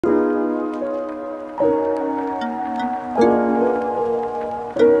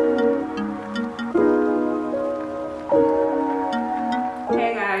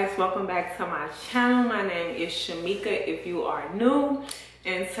back to my channel. My name is Shameka if you are new,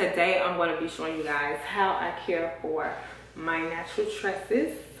 and today I'm going to be showing you guys how I care for my natural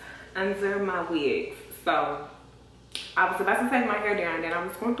tresses under my wigs. So I was about to take my hair down, and I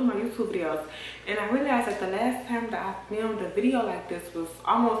was going through my YouTube videos, and I realized that the last time that I filmed a video like this was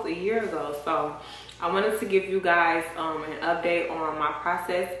almost a year ago. So I wanted to give you guys an update on my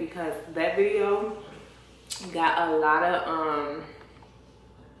process, because that video got a lot of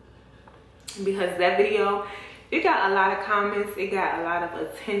it got a lot of comments, it got a lot of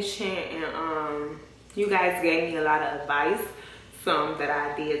attention, and you guys gave me a lot of advice, some that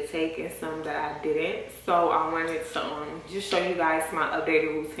I did take and some that I didn't. So I wanted to just show you guys my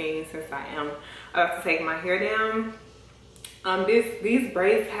updated routine, since I am about to take my hair down. These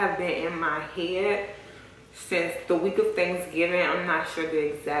braids have been in my head since the week of Thanksgiving. I'm not sure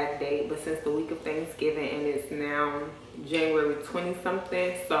the exact date, but since the week of Thanksgiving, and it's now January 20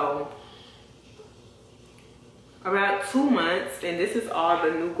 something, so about 2 months. And this is all the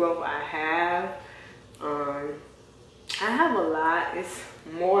new growth I have. I have a lot. It's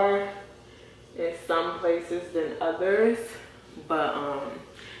more in some places than others, but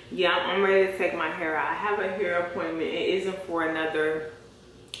yeah, I'm ready to take my hair out. I have a hair appointment. It isn't for another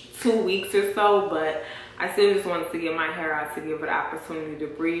 2 weeks or so, but I still just wanted to get my hair out to give it an opportunity to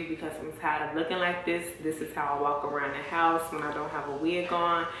breathe, because I'm tired of looking like this. This is how I walk around the house when I don't have a wig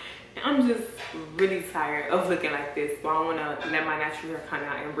on. And I'm just really tired of looking like this. So I want to let my natural hair come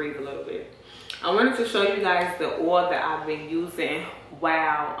out and breathe a little bit. I wanted to show you guys the oil that I've been using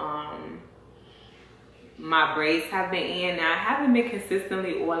while my braids have been in. Now, I haven't been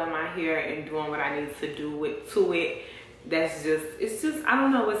consistently oiling my hair and doing what I need to do to it. That's just, it's just, I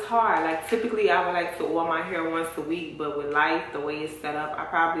don't know, it's hard. Like, typically I would like to oil my hair once a week, but with life, the way it's set up, I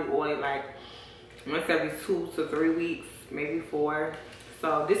probably oil like once every 2 to 3 weeks, maybe 4.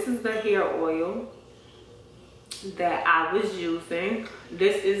 So this is the hair oil that I was using.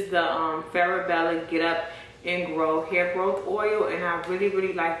 This is the Farabella Get Up and Grow hair growth oil, and I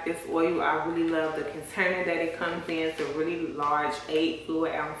really like this oil. I really love the container that it comes in. It's a really large 8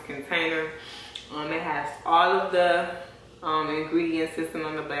 fluid ounce container. It has all of the ingredients listed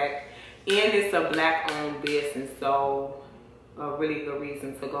on the back, and it's a black owned business, so a really good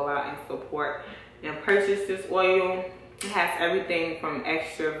reason to go out and support and purchase this oil. It has everything from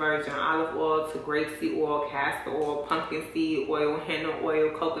extra virgin olive oil to grapeseed oil, castor oil, pumpkin seed oil, henna oil,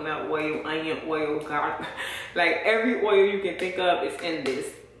 coconut oil, onion oil, garlic. Like, every oil you can think of is in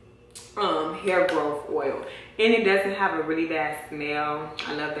this hair growth oil. And it doesn't have a really bad smell.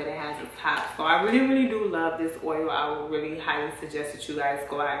 I love that it has a top. So I really do love this oil. I would really highly suggest that you guys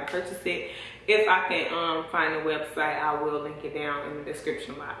go out and purchase it. If I can find the website, I will link it down in the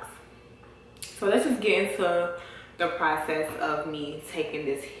description box. So let's just get into the process of me taking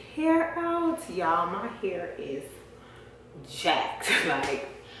this hair out. Y'all, my hair is jacked. Like,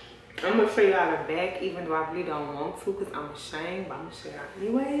 I'm gonna show y'all the back, even though I really don't want to, because I'm ashamed, but I'm gonna show y'all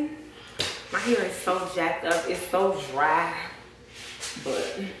anyway. My hair is so jacked up, it's so dry,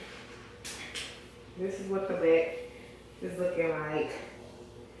 but this is what the back is looking like.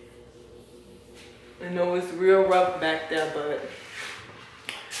 I know it's real rough back there, but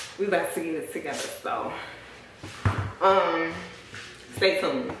we about to get it together, so stay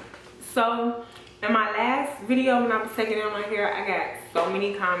tuned. So in my last video when I was taking out my hair, I got so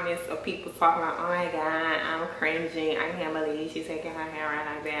many comments of people talking about, oh my god, I'm cringing, I can't believe she's taking her hair out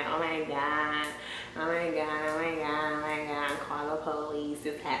like that, oh my god, oh my god, oh my god, oh my god, call the police,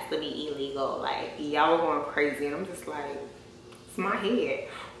 this has to be illegal. Like, y'all were going crazy, and I'm just like, it's my head.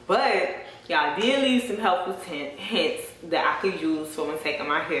 But y'all did leave some helpful hints that I could use for when taking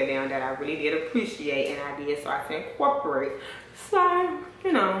my hair down, that I really did appreciate, and I did start to incorporate. So,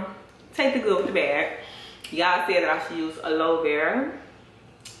 you know, take the good with the bad. Y'all said that I should use aloe vera,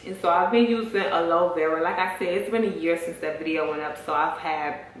 and so I've been using aloe vera. Like I said, it's been a year since that video went up, so I've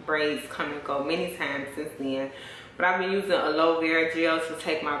had braids come and go many times since then. But I've been using aloe vera gel to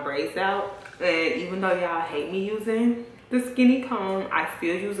take my braids out, and even though y'all hate me using the skinny comb, I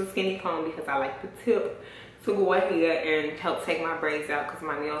still use a skinny comb because I like the tip to go ahead and help take my braids out, because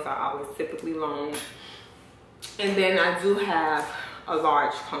my nails are always typically long. And then I do have a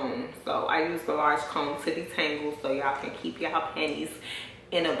large comb, so I use the large comb to detangle, so y'all can keep y'all panties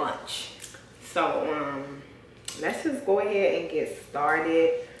in a bunch. So let's just go ahead and get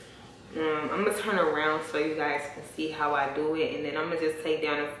started. I'm gonna turn around so you guys can see how I do it, and then I'm gonna just take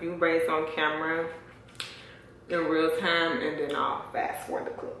down a few braids on camera in real time, and then I'll fast forward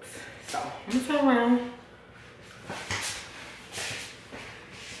the clips. So I'm gonna turn around.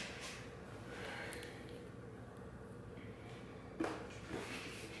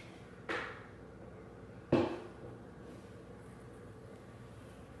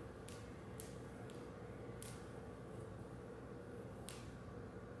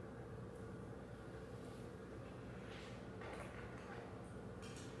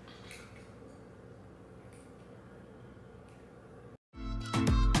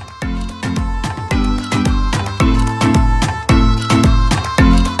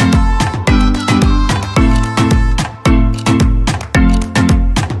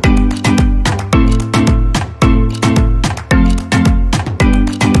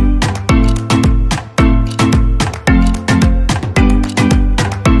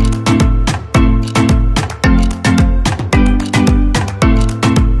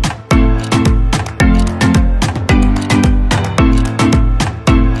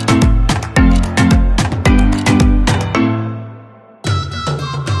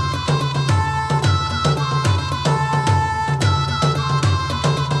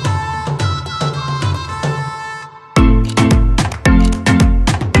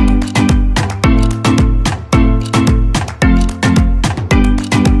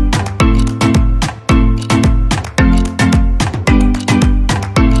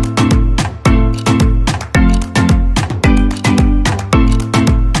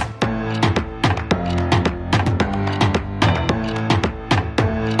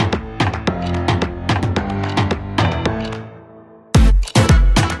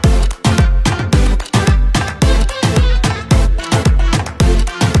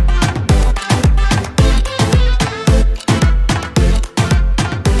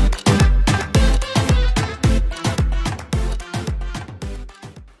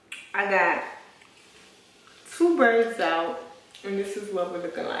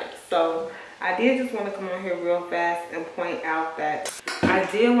 like. So I did just want to come on here real fast and point out that I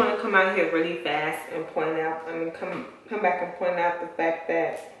did want to come out here really fast and point out, come back and point out the fact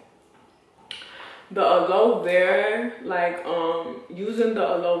that the aloe vera, like using the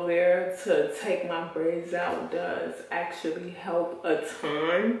aloe vera to take my braids out does actually help a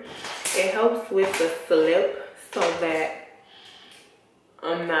ton. It helps with the slip so that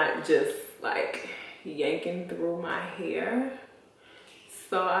I'm not just like yanking through my hair.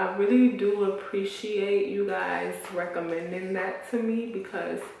 So I really do appreciate you guys recommending that to me,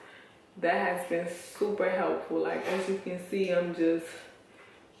 because that has been super helpful. Like, as you can see, I'm just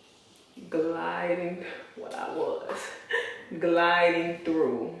gliding gliding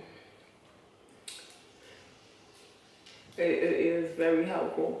through. It is very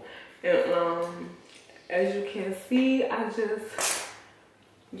helpful. And as you can see, I just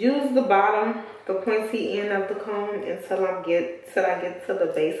use the bottom, the pointy end of the comb until I get to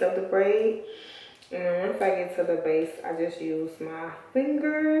the base of the braid. And then once I get to the base, I just use my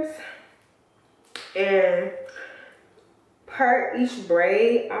fingers, and per each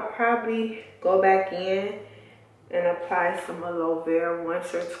braid, I'll probably go back in and apply some aloe vera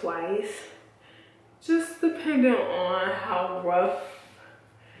once or twice, just depending on how rough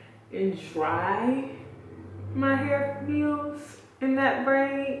and dry my hair feels in that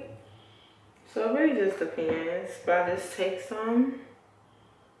braid. So it really just depends. But I just take some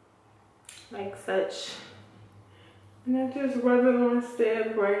like such, and I just rub it on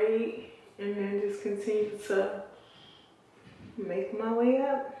said braid, and then just continue to make my way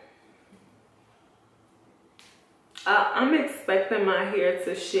up. I'm expecting my hair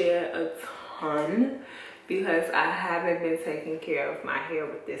to shed a ton because I haven't been taking care of my hair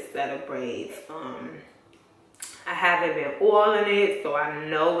with this set of braids. I haven't been oiling it, so I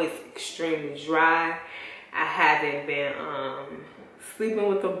know it's extremely dry. I haven't been sleeping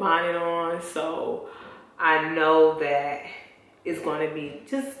with the bonnet on, so I know that it's going to be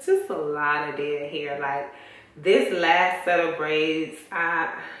just a lot of dead hair. Like, this last set of braids,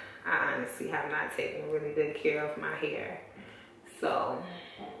 I honestly have not taken really good care of my hair. So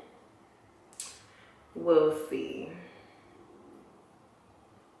we'll see.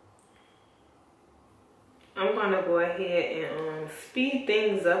 I'm gonna go ahead and speed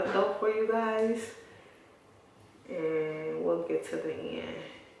things up though for you guys, and we'll get to the end.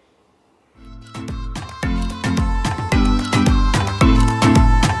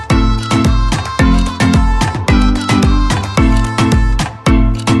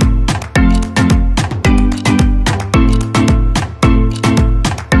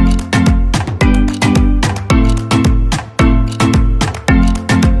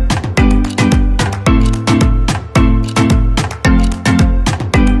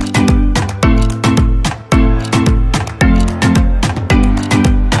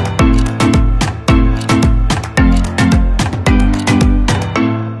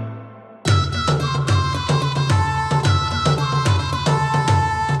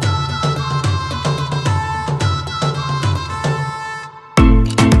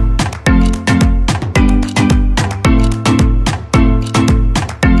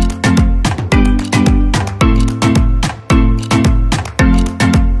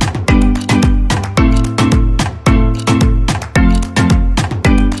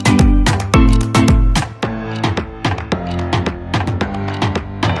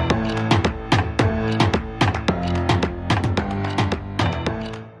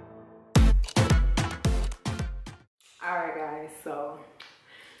 So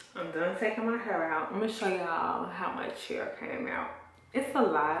I'm done taking my hair out. I'm gonna show y'all how much hair came out. It's a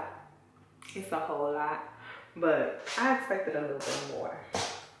lot. It's a whole lot, but I expected a little bit more,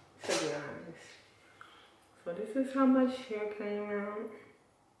 to be honest. So this is how much hair came out.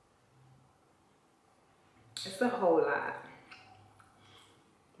 It's a whole lot,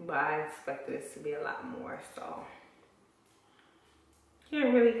 but I expected this to be a lot more, so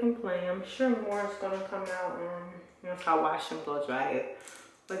can't really complain. I'm sure more is gonna come out once I wash and blow dry it.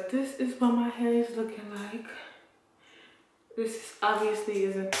 But this is what my hair is looking like. This obviously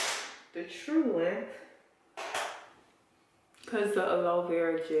isn't the true length because the aloe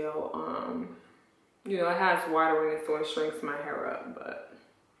vera gel, you know, it has water in it, so it shrinks my hair up. But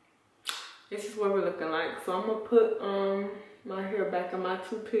this is what we're looking like. So I'm gonna put my hair back in my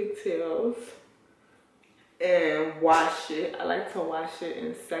 2 pigtails and wash it. I like to wash it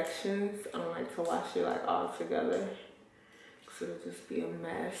in sections. I don't like to wash it like all together, so it'll just be a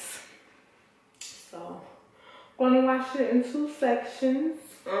mess. So I'm gonna wash it in 2 sections.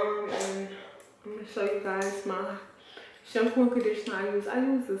 And I'm gonna show you guys my shampoo and conditioner I use. I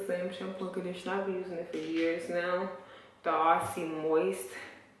use the same shampoo and conditioner. I've been using it for years now. The RC Moist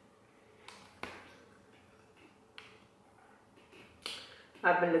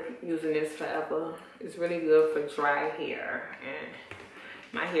I've been using this forever. It's really good for dry hair, and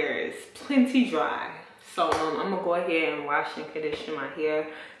my hair is plenty dry. So I'm gonna go ahead and wash and condition my hair.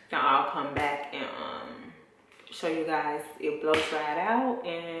 Then I'll come back and show you guys it blow dried out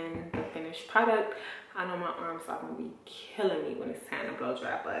and the finished product. I know my arms are gonna be killing me when it's time to blow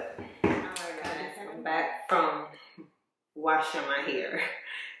dry, but alright guys, I'm back from washing my hair.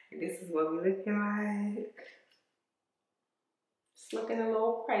 This is what we're looking like. It's looking a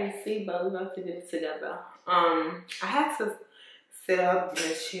little pricey, but we're gonna get it together. I had to sit up in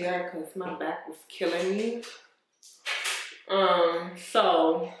the chair because my back was killing me.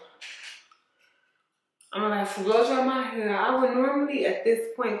 So I'm gonna have to blow dry my hair. I would normally at this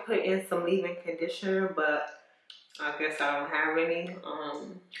point put in some leave-in conditioner, but I guess I don't have any.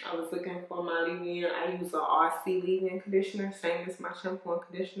 I was looking for my leave-in. I use a RC leave-in conditioner, same as my shampoo and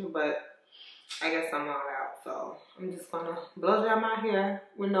conditioner, but I guess I'm all out. So I'm just gonna blow dry my hair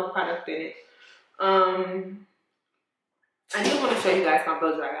with no product in it. I did want to show you guys my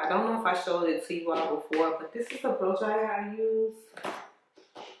blow dryer. I don't know if I showed it to you all before, but this is the blow dryer I use.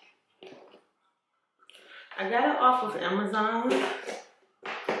 I got it off of Amazon a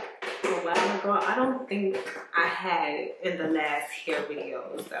while ago. I don't think I had it in the last hair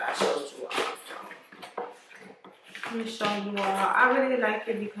videos that I showed you all. So let me show you all. I really like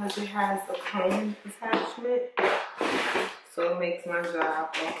it because it has a comb attachment, so it makes my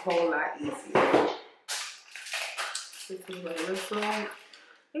job a whole lot easier. This is what it looks like.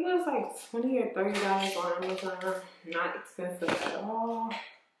 It was like $20 or $30 on Amazon. Not expensive at all.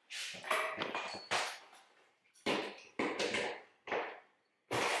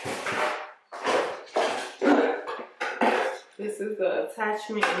 This is the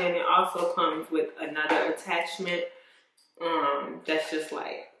attachment, and then it also comes with another attachment that's just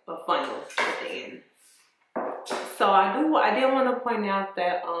like a funnel at the end. So I did want to point out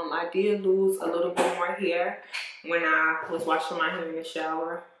that I did lose a little bit more hair when I was washing my hair in the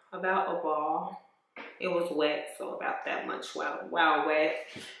shower. About a ball. It was wet, so about that much while wet.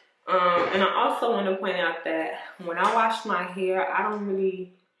 And I also want to point out that when I wash my hair, I don't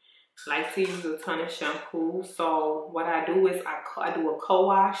really like to use a ton of shampoo. So what I do is I do a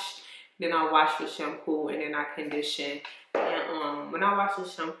co-wash, then I wash with shampoo, and then I condition. And when I wash the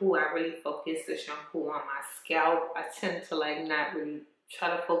shampoo, I really focus the shampoo on my scalp. I tend to like not really try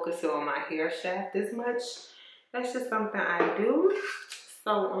to focus it on my hair shaft as much. That's just something I do.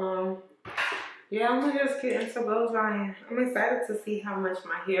 So yeah, I'm gonna just get into blow drying. I'm excited to see how much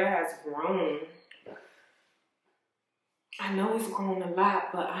my hair has grown. I know it's grown a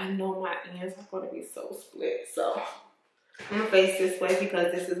lot, but I know my ends are gonna be so split. So I'm gonna face this way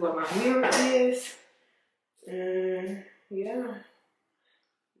because this is where my mirror is. And yeah,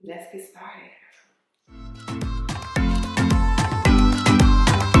 let's get started.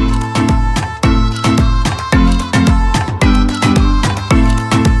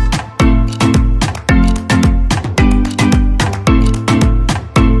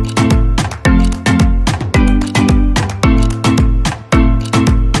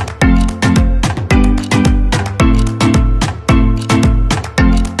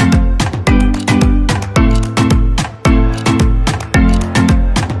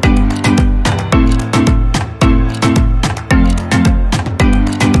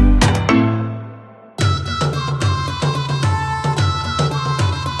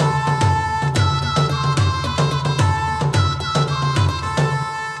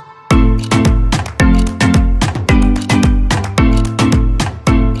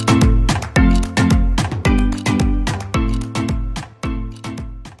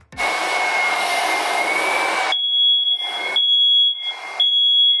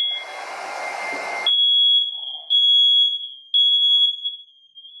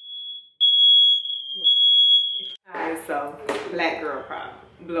 Alright, so black girl problem.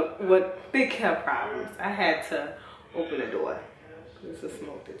 Look, what big hair problems. I had to open the door. There's a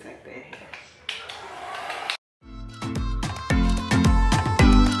smoke detector in here.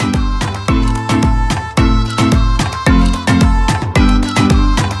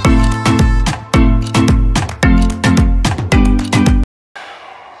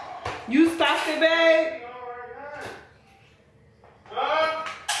 You stopped it, babe?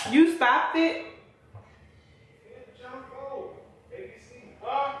 You stopped it?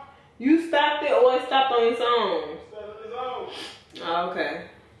 You stopped it or it stopped on its own? Oh, okay.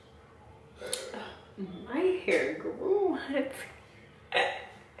 My hair grew.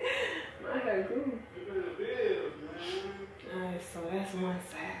 My hair grew. Alright, so that's one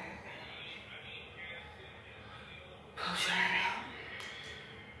side. Push that out.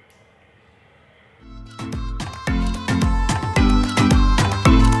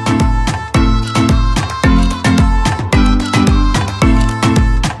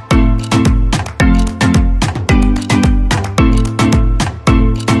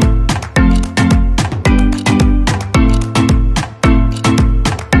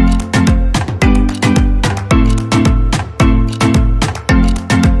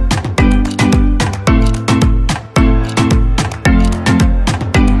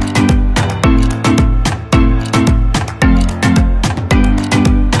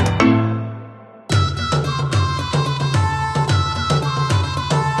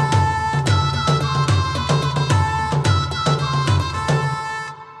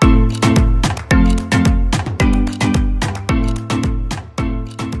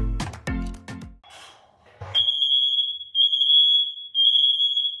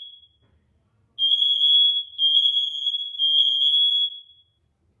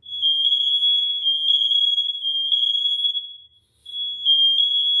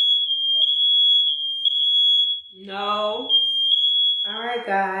 No. Alright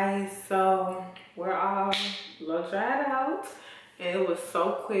guys, so we're all blow dried out. And it was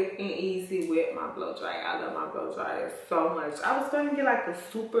so quick and easy with my blow dryer. I love my blow dryer so much. I was gonna get like a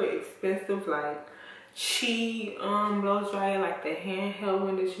super expensive, like cheap blow dryer, like the handheld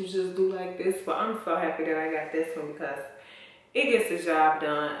one that you just do like this. But I'm so happy that I got this one because it gets the job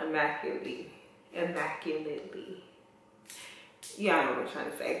done immaculately. Y'all know what I'm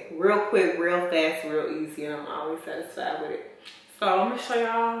trying to say. Real quick, real fast, real easy, and I'm always satisfied with it. So I'm gonna show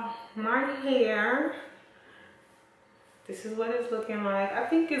y'all my hair. This is what it's looking like. I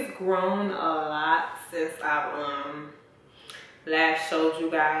think it's grown a lot since I've last showed you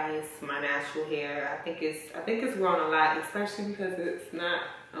guys my natural hair. I think it's grown a lot, especially because it's not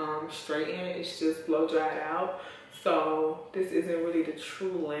straightened, it's just blow dried out. So this isn't really the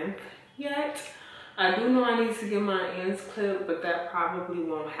true length yet. I do know I need to get my ends clipped, but that probably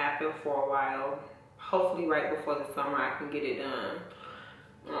won't happen for a while. Hopefully right before the summer I can get it done.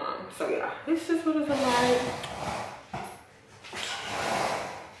 So yeah, this is what it's like.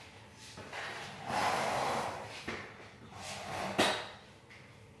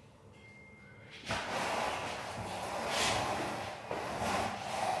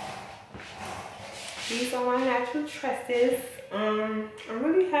 These are my natural tresses. I'm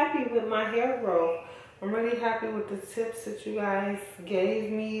really happy with my hair growth. I'm really happy with the tips that you guys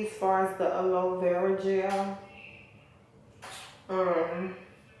gave me as far as the aloe vera gel. And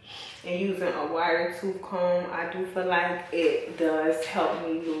using a wire tooth comb, I do feel like it does help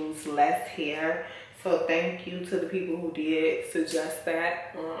me lose less hair. So thank you to the people who did suggest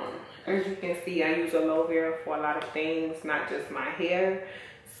that. As you can see, I use aloe vera for a lot of things, not just my hair.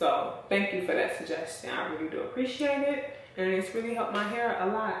 So thank you for that suggestion. I really do appreciate it. And it's really helped my hair a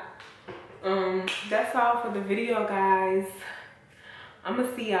lot. That's all for the video, guys. I'm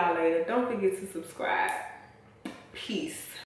gonna see y'all later. Don't forget to subscribe. Peace.